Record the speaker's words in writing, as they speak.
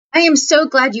I am so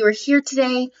glad you are here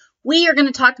today. We are going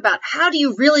to talk about how do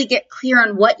you really get clear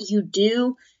on what you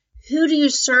do, who do you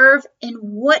serve, and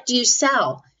what do you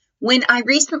sell. When I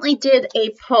recently did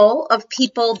a poll of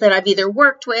people that I've either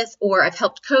worked with or I've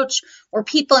helped coach or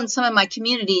people in some of my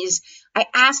communities, I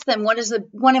asked them what is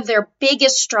one of their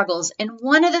biggest struggles. And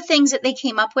one of the things that they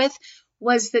came up with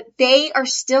was that they are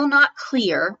still not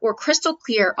clear or crystal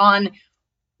clear on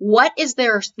what is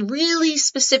their really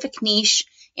specific niche,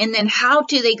 and then how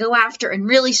do they go after and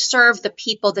really serve the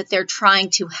people that they're trying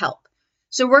to help.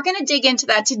 So we're going to dig into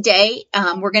that today.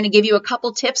 We're going to give you a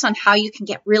couple tips on how you can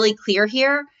get really clear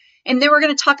here. And then we're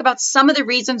going to talk about some of the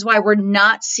reasons why we're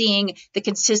not seeing the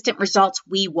consistent results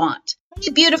we want.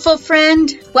 Hey, beautiful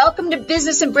friend. Welcome to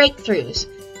Business and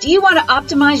Breakthroughs. Do you want to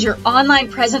optimize your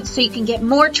online presence so you can get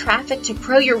more traffic to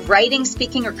grow your writing,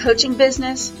 speaking, or coaching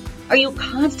business? Are you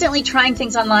constantly trying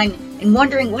things online and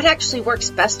wondering what actually works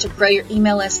best to grow your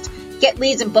email list, get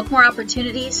leads, and book more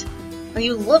opportunities? Are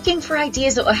you looking for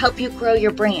ideas that will help you grow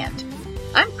your brand?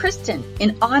 I'm Kristen,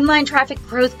 an online traffic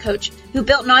growth coach who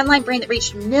built an online brand that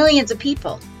reached millions of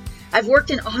people. I've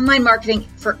worked in online marketing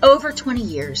for over 20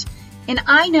 years, and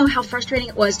I know how frustrating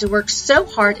it was to work so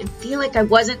hard and feel like I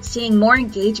wasn't seeing more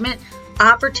engagement,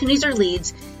 opportunities, or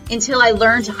leads until I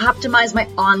learned to optimize my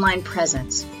online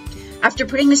presence. After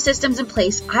putting the systems in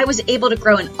place, I was able to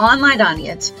grow an online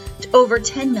audience to over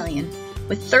 10 million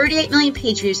with 38 million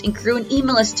page views and grew an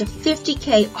email list to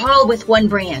 50K all with one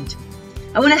brand.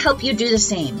 I want to help you do the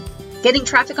same. Getting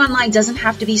traffic online doesn't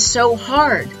have to be so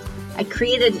hard. I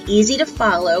created an easy to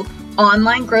follow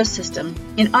online growth system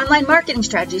and online marketing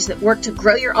strategies that work to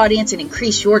grow your audience and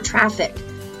increase your traffic.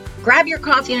 Grab your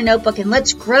coffee and a notebook and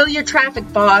let's grow your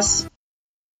traffic, boss.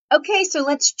 Okay, so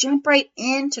let's jump right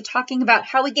into talking about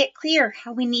how we get clear,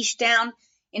 how we niche down,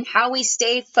 and how we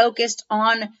stay focused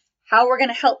on how we're going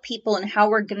to help people and how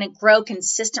we're going to grow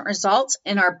consistent results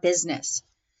in our business.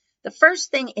 The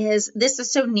first thing is, this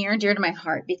is so near and dear to my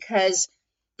heart because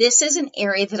this is an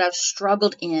area that I've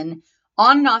struggled in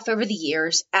on and off over the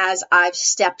years as I've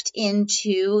stepped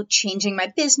into changing my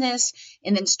business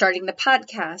and then starting the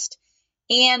podcast.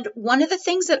 And one of the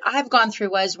things that I've gone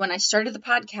through was when I started the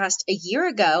podcast a year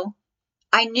ago,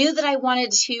 I knew that I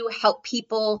wanted to help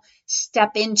people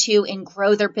step into and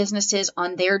grow their businesses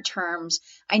on their terms.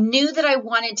 I knew that I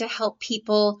wanted to help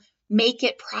people make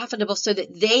it profitable so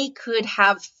that they could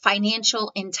have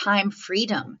financial and time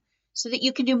freedom, so that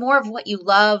you can do more of what you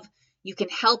love, you can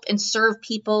help and serve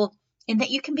people, and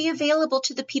that you can be available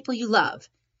to the people you love.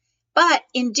 But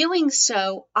in doing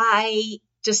so, I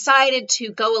decided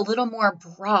to go a little more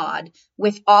broad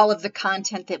with all of the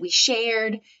content that we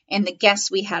shared and the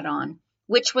guests we had on,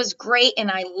 which was great,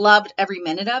 and I loved every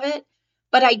minute of it.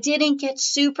 But I didn't get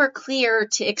super clear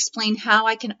to explain how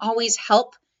I can always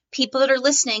help people that are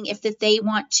listening if that they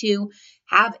want to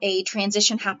have a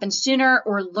transition happen sooner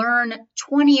or learn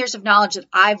 20 years of knowledge that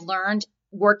I've learned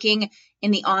working in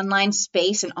the online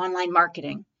space and online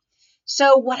marketing.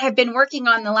 So what I've been working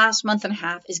on the last month and a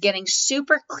half is getting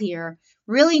super clear,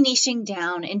 really niching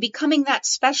down and becoming that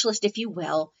specialist, if you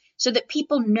will, so that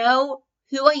people know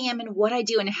who I am and what I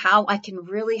do and how I can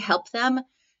really help them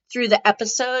through the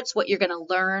episodes, what you're going to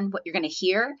learn, what you're going to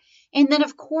hear. And then,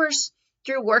 of course,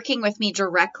 through working with me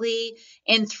directly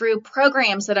and through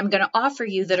programs that I'm going to offer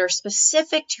you that are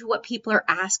specific to what people are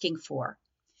asking for.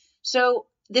 So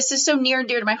this is so near and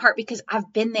dear to my heart because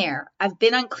I've been there. I've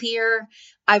been unclear.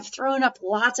 I've thrown up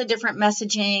lots of different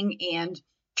messaging and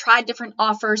tried different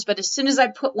offers. But as soon as I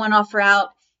put one offer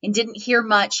out and didn't hear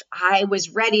much, I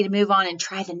was ready to move on and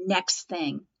try the next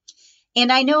thing.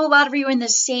 And I know a lot of you are in the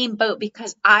same boat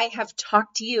because I have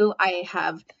talked to you. I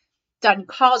have done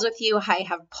calls with you. I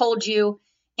have polled you.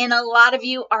 And a lot of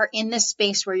you are in this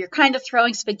space where you're kind of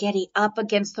throwing spaghetti up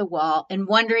against the wall and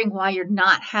wondering why you're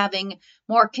not having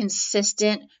more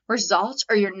consistent results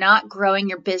or you're not growing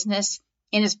your business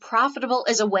in as profitable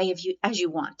as a way as you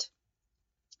want.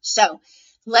 So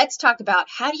let's talk about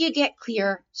how do you get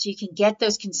clear so you can get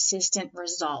those consistent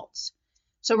results.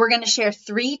 So we're going to share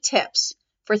 3 tips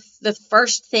for the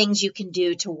first things you can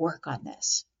do to work on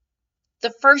this.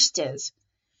 The first is,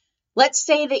 let's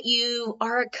say that you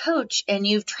are a coach and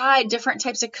you've tried different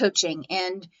types of coaching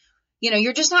and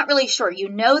you're just not really sure. You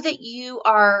know that you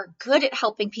are good at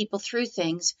helping people through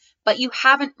things, but you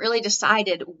haven't really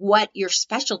decided what your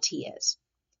specialty is.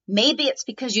 Maybe it's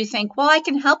because you think, well, I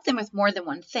can help them with more than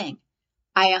one thing.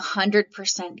 I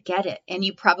 100% get it, and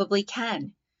you probably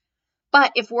can.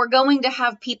 But if we're going to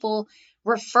have people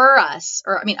refer us,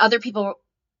 other people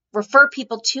refer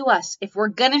people to us, if we're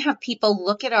going to have people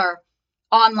look at our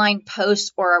online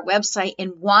posts or our website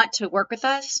and want to work with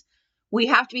us, we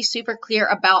have to be super clear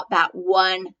about that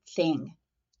one thing.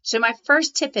 So my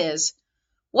first tip is,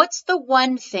 what's the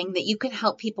one thing that you can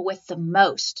help people with the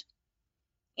most?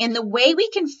 And the way we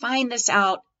can find this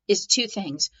out is two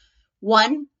things.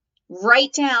 One,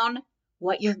 write down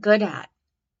what you're good at.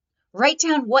 Write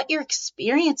down what your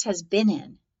experience has been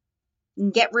in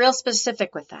and get real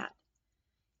specific with that.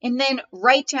 And then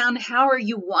write down, how are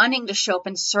you wanting to show up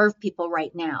and serve people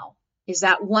right now? Is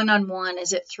that one-on-one?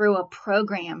 Is it through a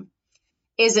program?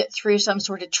 Is it through some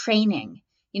sort of training?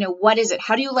 What is it?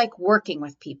 How do you like working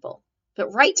with people?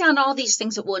 But write down all these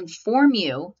things that will inform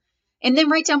you, and then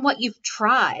write down what you've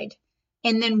tried,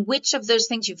 and then which of those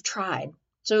things you've tried.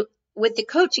 So with the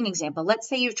coaching example, let's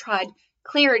say you've tried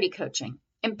clarity coaching,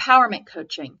 empowerment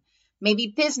coaching,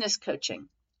 maybe business coaching.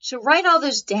 So write all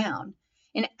those down.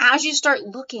 And as you start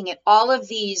looking at all of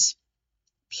these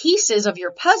pieces of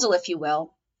your puzzle, if you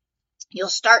will, you'll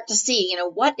start to see,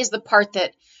 what is the part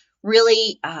that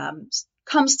really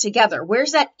comes together?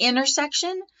 Where's that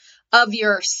intersection of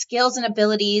your skills and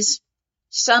abilities,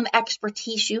 some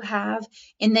expertise you have,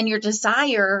 and then your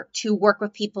desire to work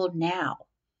with people now?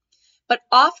 But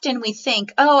often we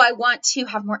think, I want to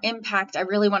have more impact. I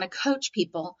really want to coach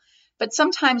people. But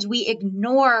sometimes we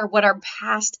ignore what our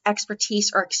past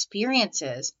expertise or experience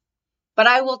is. But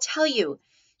I will tell you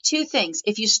two things.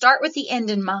 If you start with the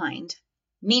end in mind,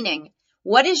 meaning,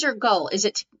 what is your goal? Is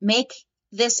it to make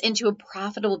this into a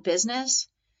profitable business?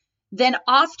 Then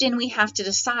often we have to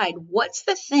decide, what's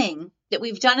the thing that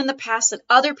we've done in the past that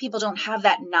other people don't have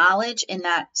that knowledge and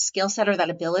that skill set or that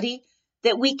ability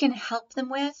that we can help them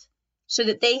with, so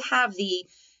that they have the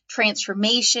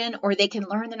transformation, or they can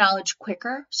learn the knowledge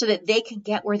quicker so that they can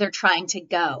get where they're trying to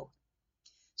go.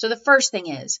 So the first thing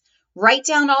is, write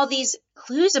down all these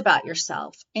clues about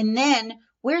yourself, and then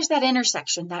where's that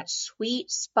intersection, that sweet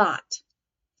spot?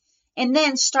 And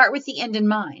then start with the end in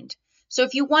mind. So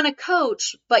if you want to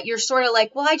coach, but you're sort of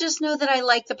like, I just know that I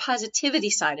like the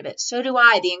positivity side of it. So do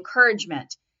I, the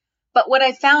encouragement. But what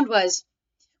I found was,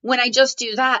 when I just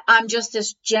do that, I'm just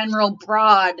this general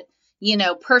broad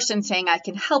person saying I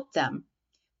can help them.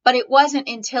 But it wasn't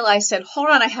until I said, hold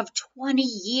on, I have 20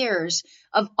 years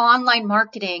of online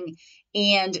marketing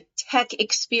and tech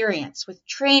experience with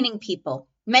training people,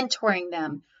 mentoring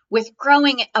them, with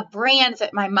growing a brand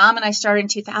that my mom and I started in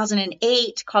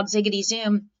 2008 called Ziggity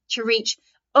Zoom, to reach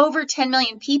over 10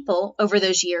 million people over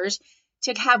those years,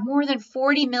 to have more than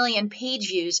 40 million page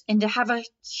views, and to have a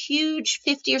huge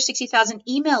 50 or 60,000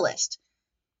 email list.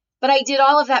 But I did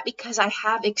all of that because I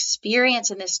have experience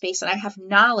in this space and I have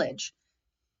knowledge.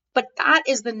 But that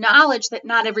is the knowledge that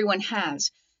not everyone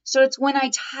has. So it's when I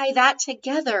tie that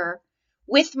together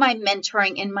with my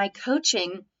mentoring and my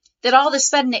coaching that all of a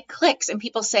sudden it clicks and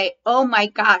people say, oh my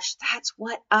gosh, that's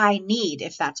what I need,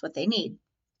 if that's what they need.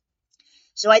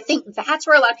 So I think that's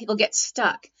where a lot of people get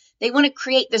stuck. They want to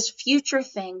create this future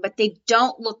thing, but they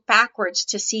don't look backwards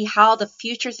to see how the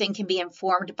future thing can be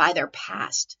informed by their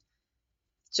past.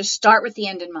 So start with the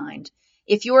end in mind.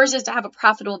 If yours is to have a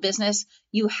profitable business,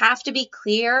 you have to be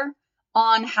clear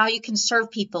on how you can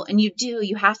serve people. And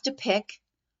you have to pick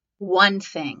one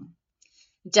thing.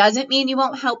 Doesn't mean you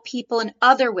won't help people in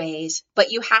other ways,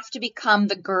 but you have to become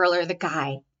the girl or the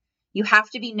guy. You have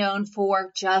to be known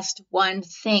for just one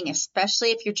thing,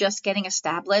 especially if you're just getting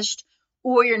established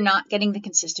or you're not getting the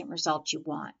consistent results you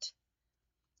want.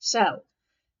 So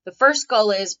the first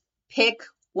goal is pick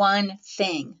one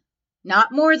thing.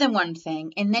 Not more than one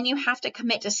thing, and then you have to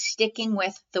commit to sticking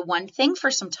with the one thing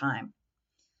for some time.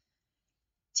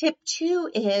 Tip 2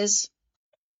 is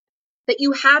that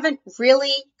you haven't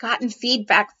really gotten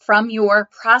feedback from your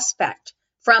prospect,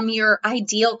 from your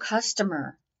ideal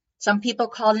customer. Some people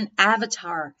call it an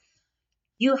avatar.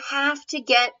 You have to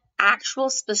get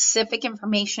actual specific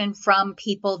information from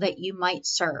people that you might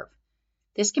serve.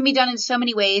 This can be done in so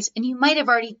many ways, and you might have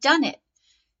already done it.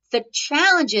 The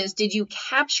challenge is, did you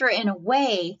capture in a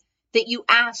way that you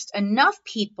asked enough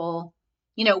people,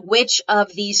 which of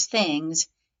these things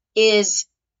is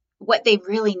what they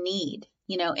really need,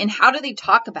 and how do they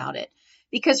talk about it?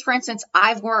 Because, for instance,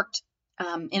 I've worked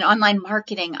in online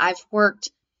marketing. I've worked,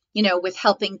 with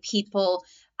helping people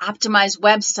optimize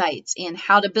websites and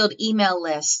how to build email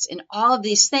lists and all of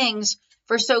these things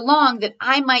for so long that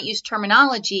I might use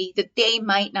terminology that they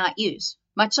might not use,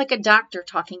 much like a doctor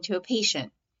talking to a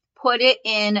patient. Put it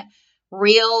in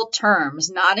real terms,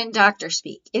 not in doctor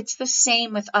speak. It's the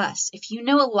same with us. If you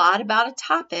know a lot about a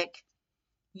topic,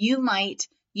 you might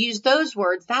use those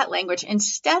words, that language,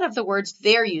 instead of the words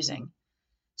they're using.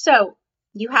 So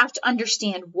you have to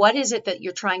understand, what is it that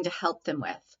you're trying to help them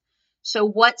with? So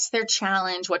what's their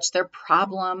challenge? What's their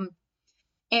problem?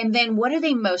 And then what do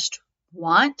they most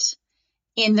want?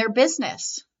 in their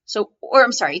business.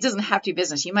 It doesn't have to be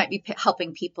business. You might be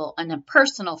helping people on a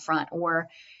personal front, or,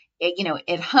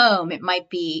 at home. It might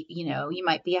be, you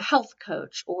might be a health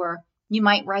coach, or you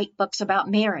might write books about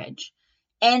marriage.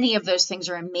 Any of those things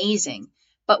are amazing.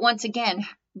 But once again,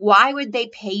 why would they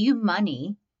pay you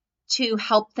money to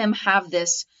help them have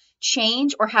this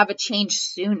change or have a change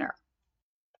sooner?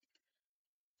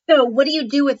 So what do you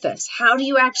do with this? How do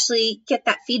you actually get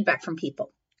that feedback from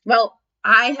people? Well,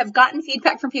 I have gotten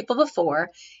feedback from people before.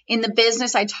 In the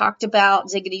business I talked about,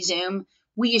 Ziggity Zoom,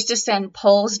 we used to send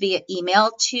polls via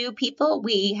email to people.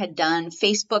 We had done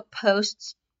Facebook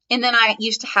posts. And then I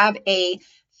used to have a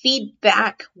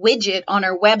feedback widget on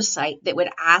our website that would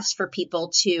ask for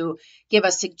people to give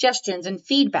us suggestions and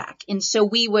feedback. And so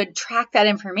we would track that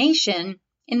information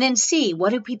and then see, what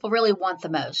do people really want the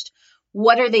most?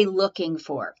 What are they looking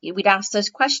for? We'd ask those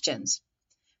questions.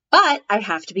 But I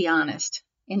have to be honest.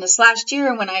 In this last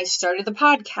year, when I started the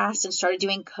podcast and started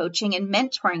doing coaching and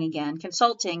mentoring again,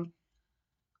 consulting,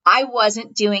 I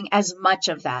wasn't doing as much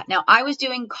of that. Now, I was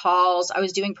doing calls, I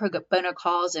was doing pro bono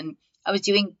calls, and I was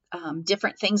doing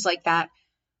different things like that.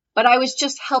 But I was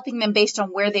just helping them based on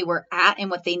where they were at and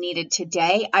what they needed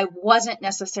today. I wasn't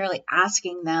necessarily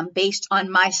asking them based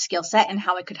on my skill set and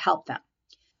how I could help them.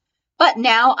 But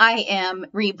now I am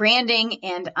rebranding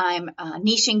and I'm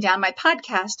niching down my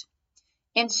podcast.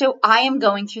 And so I am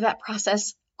going through that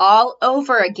process all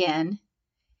over again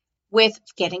with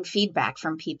getting feedback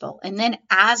from people. And then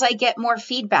as I get more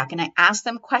feedback and I ask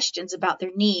them questions about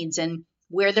their needs and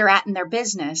where they're at in their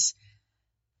business,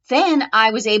 then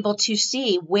I was able to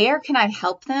see where can I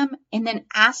help them, and then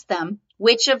ask them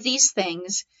which of these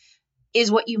things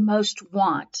is what you most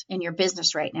want in your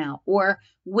business right now, or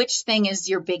which thing is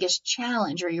your biggest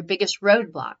challenge or your biggest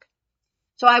roadblock.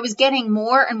 So I was getting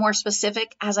more and more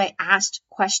specific as I asked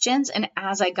questions and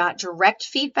as I got direct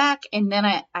feedback, and then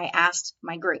I asked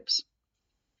my groups.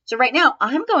 So right now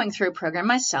I'm going through a program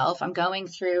myself. I'm going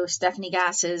through Stephanie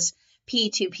Gass's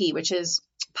P2P, which is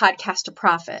Podcast to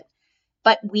Profit.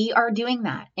 But we are doing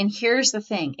that. And here's the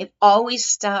thing. It always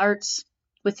starts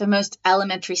with the most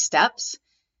elementary steps.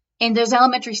 And those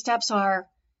elementary steps are,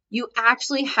 you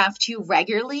actually have to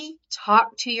regularly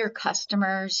talk to your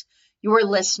customers, your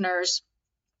listeners,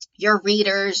 your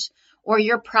readers, or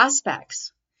your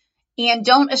prospects. And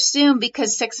don't assume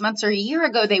because 6 months or a year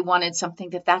ago they wanted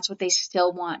something that that's what they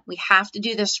still want. We have to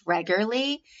do this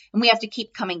regularly, and we have to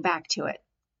keep coming back to it.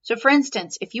 So for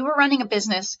instance, if you were running a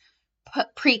business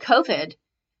pre-COVID,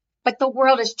 but the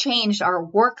world has changed, our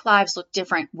work lives look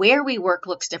different, where we work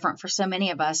looks different for so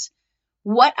many of us,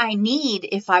 what I need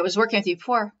if I was working with you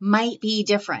before might be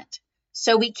different.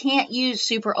 So we can't use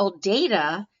super old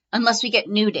data unless we get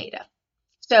new data.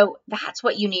 So that's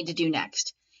what you need to do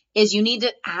next, is you need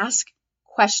to ask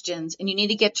questions and you need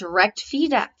to get direct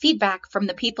feedback from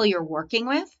the people you're working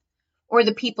with or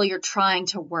the people you're trying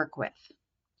to work with.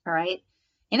 All right.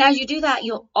 And as you do that,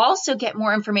 you'll also get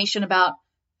more information about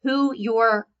who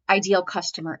your ideal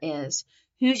customer is,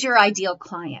 who's your ideal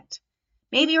client.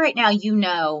 Maybe right now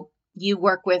you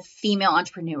work with female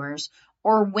entrepreneurs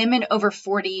or women over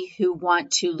 40 who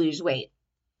want to lose weight.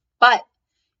 But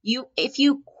if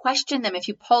you question them, if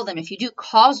you poll them, if you do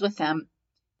calls with them,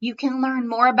 you can learn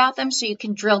more about them so you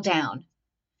can drill down.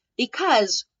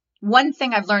 Because one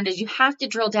thing I've learned is you have to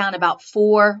drill down about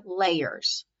 4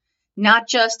 layers. Not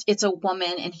just it's a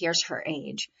woman and here's her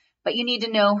age, but you need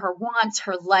to know her wants,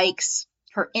 her likes,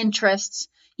 her interests.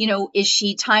 Is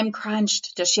she time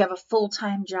crunched? Does she have a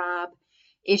full-time job?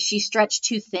 Is she stretched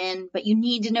too thin? But you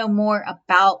need to know more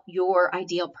about your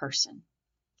ideal person.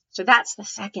 So that's the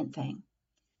second thing.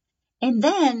 And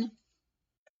then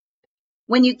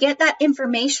when you get that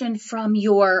information from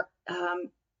your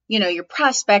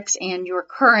prospects and your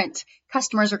current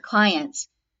customers or clients,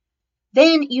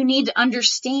 then you need to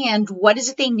understand what is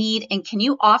it they need and can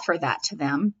you offer that to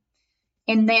them?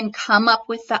 And then come up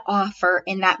with the offer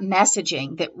and that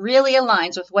messaging that really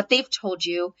aligns with what they've told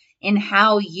you and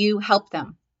how you help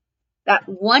them. That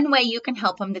one way you can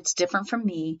help them that's different from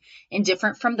me and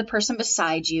different from the person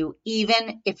beside you,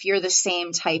 even if you're the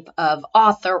same type of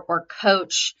author or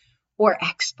coach or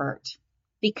expert,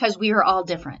 because we are all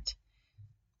different.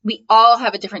 We all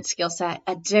have a different skill set,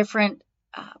 a different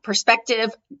perspective,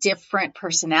 different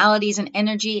personalities and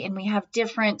energy, and we have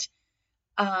different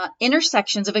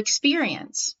intersections of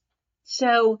experience.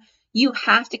 So you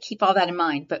have to keep all that in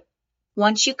mind. But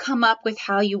once you come up with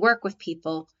how you work with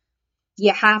people,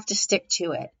 you have to stick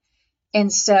to it.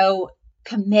 And so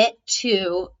commit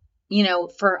to,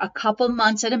 for a couple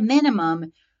months at a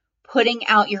minimum, putting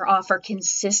out your offer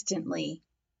consistently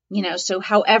So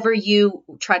however you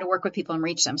try to work with people and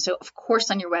reach them. So of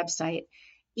course on your website,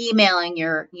 emailing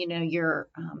your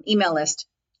email list.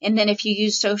 And then if you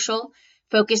use social,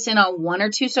 focus in on 1 or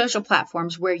 2 social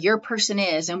platforms where your person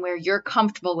is and where you're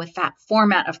comfortable with that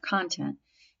format of content,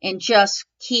 and just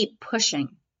keep pushing.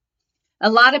 A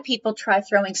lot of people try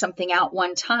throwing something out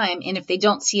one time, and if they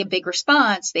don't see a big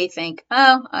response, they think,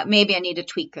 maybe I need to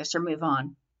tweak this or move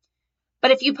on.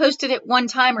 But if you posted it 1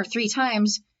 time or 3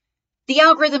 times, the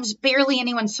algorithms barely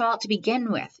anyone saw it to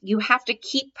begin with. You have to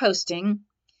keep posting.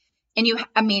 And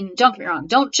don't get me wrong,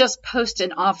 don't just post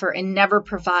an offer and never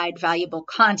provide valuable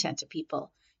content to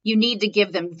people. You need to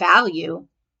give them value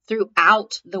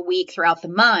throughout the week, throughout the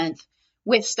month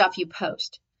with stuff you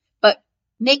post. But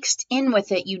mixed in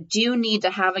with it, you do need to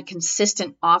have a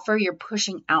consistent offer you're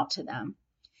pushing out to them.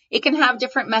 It can have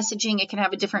different messaging, it can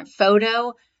have a different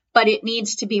photo, but it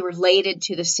needs to be related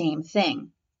to the same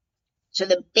thing. So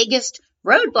the biggest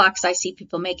roadblocks I see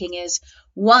people making is,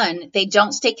 1, they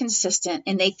don't stay consistent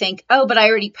and they think, but I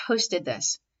already posted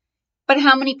this. But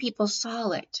how many people saw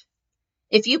it?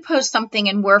 If you post something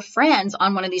and we're friends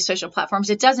on one of these social platforms,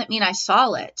 it doesn't mean I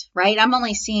saw it, right? I'm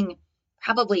only seeing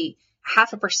probably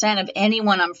 0.5% of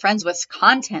anyone I'm friends with's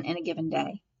content in a given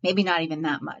day. Maybe not even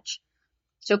that much.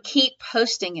 So keep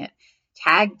posting it,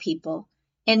 tag people,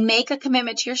 and make a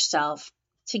commitment to yourself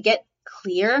to get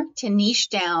clear, to niche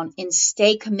down, and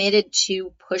stay committed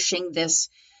to pushing this,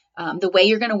 the way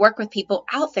you're going to work with people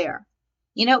out there.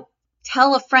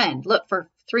 Tell a friend, look, for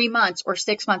 3 months or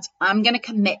 6 months, I'm going to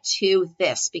commit to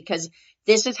this because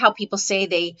this is how people say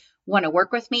they want to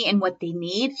work with me and what they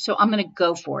need. So I'm going to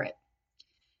go for it.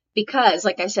 Because,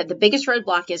 like I said, the biggest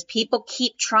roadblock is people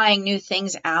keep trying new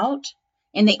things out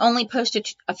and they only post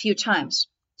it a few times.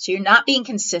 So you're not being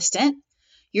consistent.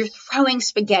 You're throwing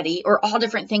spaghetti or all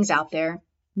different things out there.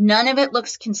 None of it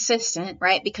looks consistent,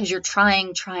 right? Because you're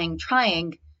trying.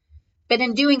 But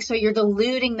in doing so, you're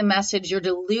diluting the message. You're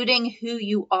diluting who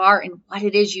you are and what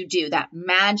it is you do, that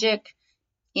magic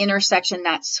intersection,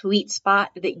 that sweet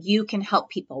spot that you can help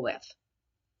people with.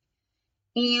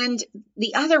 And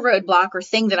the other roadblock or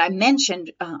thing that I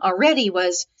mentioned already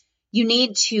was you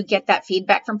need to get that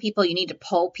feedback from people. You need to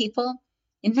poll people.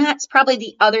 And that's probably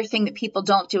the other thing that people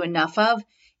don't do enough of,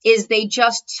 is they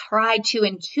just try to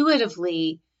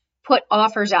intuitively put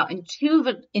offers out,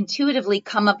 intuitively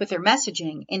come up with their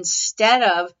messaging instead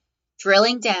of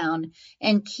drilling down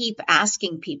and keep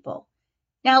asking people.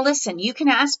 Now, listen, you can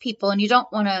ask people and you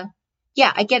don't want to,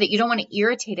 I get it. You don't want to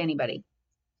irritate anybody,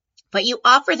 but you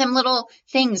offer them little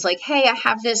things like, hey, I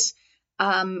have this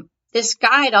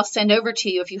guide I'll send over to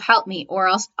you if you help me, or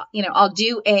I'll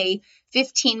do a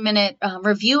 15-minute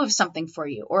review of something for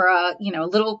you, or a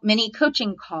little mini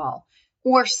coaching call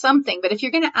or something. But if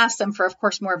you're going to ask them for, of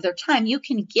course, more of their time, you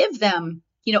can give them,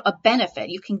 a benefit.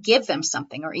 You can give them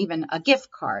something or even a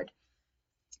gift card.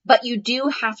 But you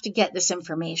do have to get this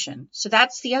information. So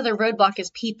that's the other roadblock, is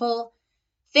people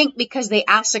think because they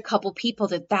asked a couple people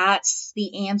that that's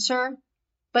the answer,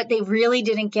 but they really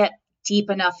didn't get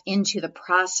deep enough into the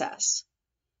process.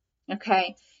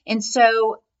 Okay. And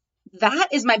so that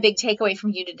is my big takeaway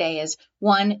from you today is,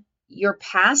 1, your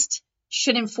past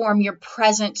should inform your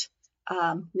present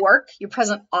work, your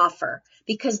present offer,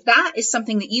 because that is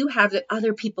something that you have that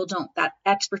other people don't, that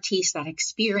expertise, that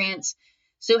experience.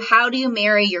 So how do you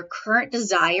marry your current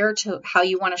desire to how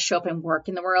you want to show up and work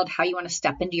in the world, how you want to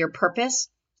step into your purpose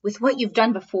with what you've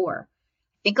done before?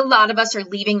 I think a lot of us are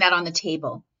leaving that on the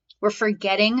table. We're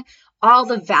forgetting all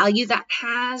the value that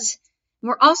has.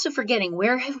 We're also forgetting,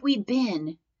 where have we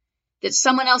been that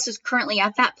someone else is currently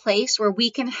at that place where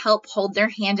we can help hold their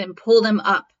hand and pull them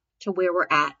up to where we're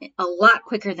at a lot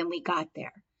quicker than we got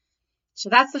there. So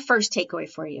that's the first takeaway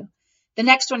for you. The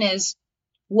next one is,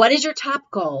 what is your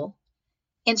top goal?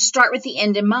 And start with the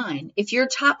end in mind. If your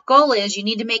top goal is you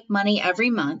need to make money every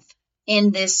month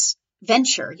in this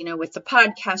venture, with the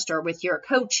podcast or with your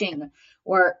coaching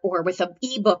or with an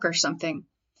ebook or something,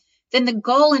 then the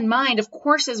goal in mind, of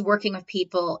course, is working with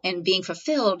people and being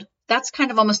fulfilled. That's kind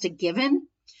of almost a given,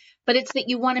 but it's that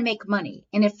you want to make money.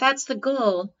 And if that's the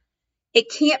goal, it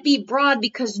can't be broad,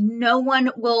 because no one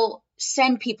will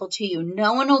send people to you.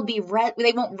 No one will they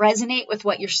won't resonate with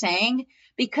what you're saying,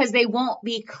 because they won't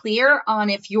be clear on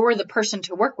if you're the person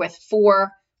to work with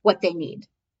for what they need.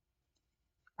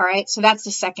 All right. So that's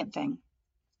the second thing.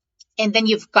 And then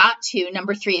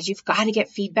number 3 is you've got to get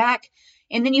feedback.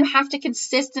 And then you have to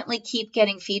consistently keep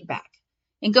getting feedback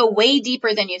and go way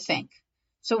deeper than you think.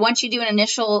 So once you do an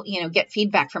initial, get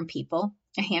feedback from people,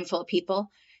 a handful of people,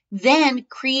 then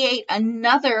create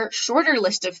another shorter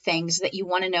list of things that you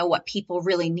want to know what people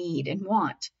really need and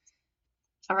want.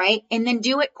 All right. And then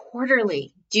do it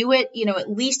quarterly. Do it,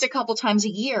 at least a couple times a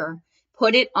year.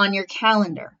 Put it on your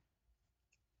calendar.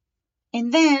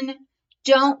 And then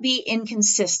don't be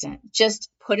inconsistent. Just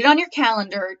put it on your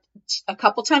calendar a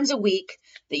couple times a week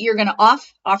that you're going to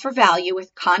offer value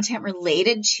with content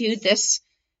related to this,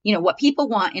 what people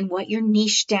want and what your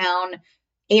niche down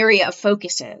area of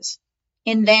focus is.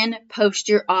 And then post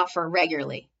your offer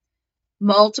regularly,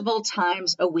 multiple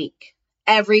times a week,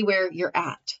 everywhere you're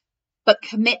at. But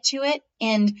commit to it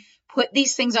and put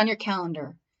these things on your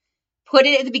calendar. Put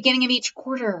it at the beginning of each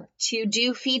quarter to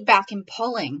do feedback and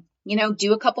polling.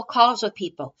 Do a couple calls with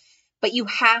people. But you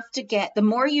have to the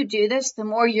more you do this, the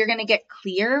more you're going to get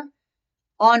clear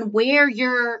on where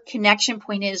your connection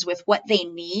point is with what they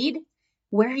need,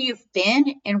 where you've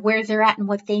been, and where they're at and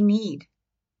what they need.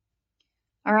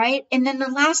 All right. And then the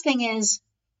last thing is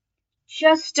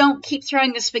just don't keep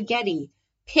throwing the spaghetti.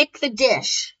 Pick the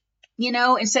dish.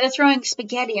 Instead of throwing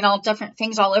spaghetti and all different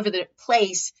things all over the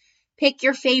place, pick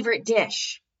your favorite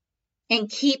dish and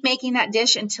keep making that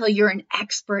dish until you're an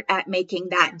expert at making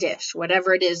that dish,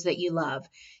 whatever it is that you love.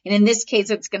 And in this case,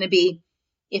 it's going to be,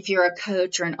 if you're a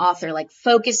coach or an author, like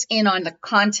focus in on the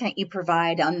content you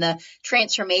provide, on the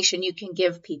transformation you can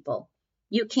give people.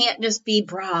 You can't just be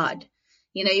broad.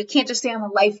 You can't just say I'm a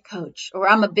life coach or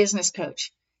I'm a business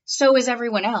coach. So is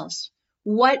everyone else.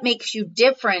 What makes you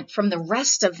different from the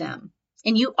rest of them?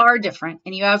 And you are different,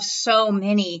 and you have so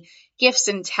many gifts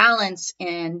and talents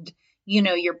and,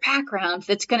 your background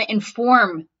that's going to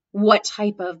inform what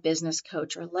type of business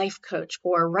coach or life coach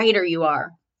or writer you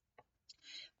are.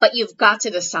 But you've got to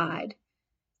decide.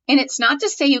 And it's not to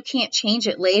say you can't change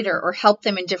it later or help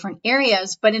them in different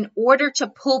areas, but in order to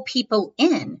pull people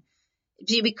in,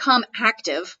 to become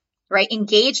active, right,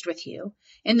 engaged with you,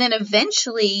 and then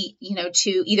eventually,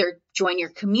 to either join your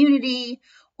community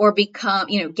or become,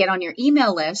 get on your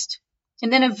email list.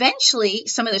 And then eventually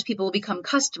some of those people will become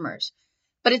customers.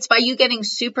 But it's by you getting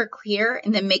super clear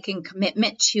and then making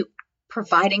commitment to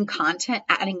providing content,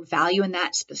 adding value in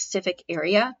that specific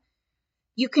area.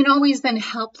 You can always then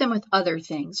help them with other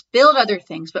things, build other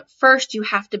things. But first you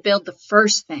have to build the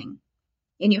first thing.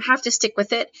 And you have to stick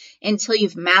with it until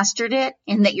you've mastered it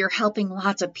and that you're helping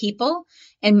lots of people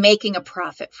and making a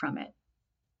profit from it.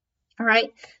 All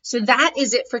right. So that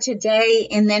is it for today.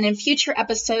 And then in future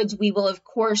episodes, we will, of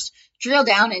course, drill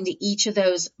down into each of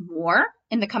those more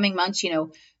in the coming months.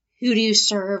 Who do you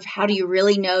serve? How do you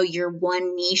really know your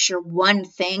one niche or one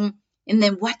thing? And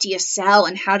then what do you sell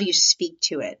and how do you speak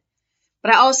to it?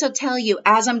 But I also tell you,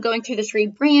 as I'm going through this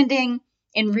rebranding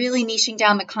and really niching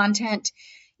down the content,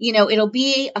 it'll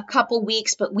be a couple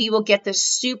weeks, but we will get this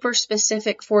super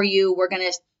specific for you. We're going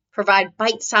to provide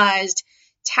bite-sized,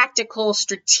 tactical,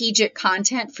 strategic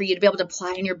content for you to be able to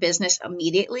apply in your business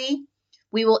immediately.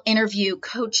 We will interview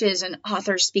coaches and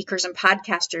authors, speakers, and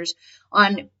podcasters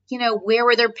on, where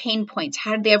were their pain points?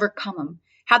 How did they overcome them?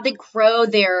 How did they grow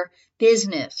their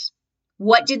business?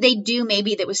 What did they do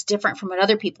maybe that was different from what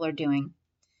other people are doing?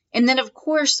 And then, of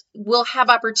course, we'll have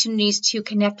opportunities to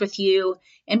connect with you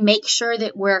and make sure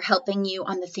that we're helping you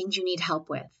on the things you need help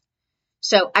with.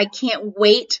 So I can't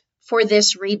wait for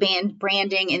this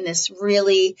rebranding and this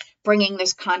really bringing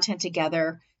this content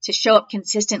together to show up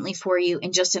consistently for you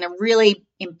and just in a really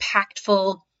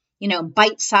impactful,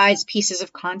 bite-sized pieces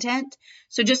of content.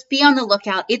 So just be on the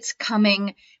lookout. It's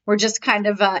coming. We're just kind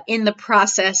of in the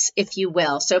process, if you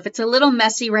will. So if it's a little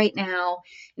messy right now,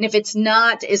 and if it's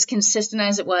not as consistent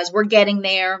as it was, we're getting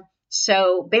there.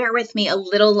 So bear with me a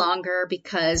little longer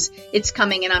because it's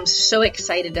coming and I'm so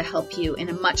excited to help you in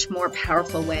a much more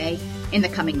powerful way in the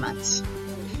coming months.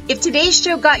 If today's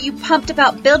show got you pumped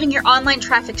about building your online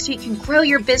traffic so you can grow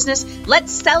your business,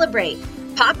 let's celebrate.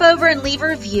 Pop over and leave a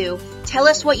review. Tell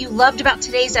us what you loved about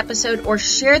today's episode or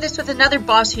share this with another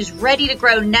boss who's ready to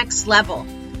grow next level.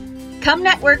 Come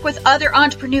network with other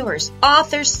entrepreneurs,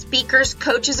 authors, speakers,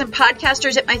 coaches, and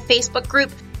podcasters at my Facebook group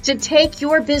to take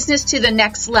your business to the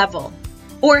next level.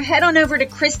 Or head on over to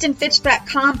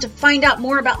KristenFitch.com to find out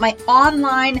more about my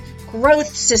online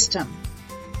growth system.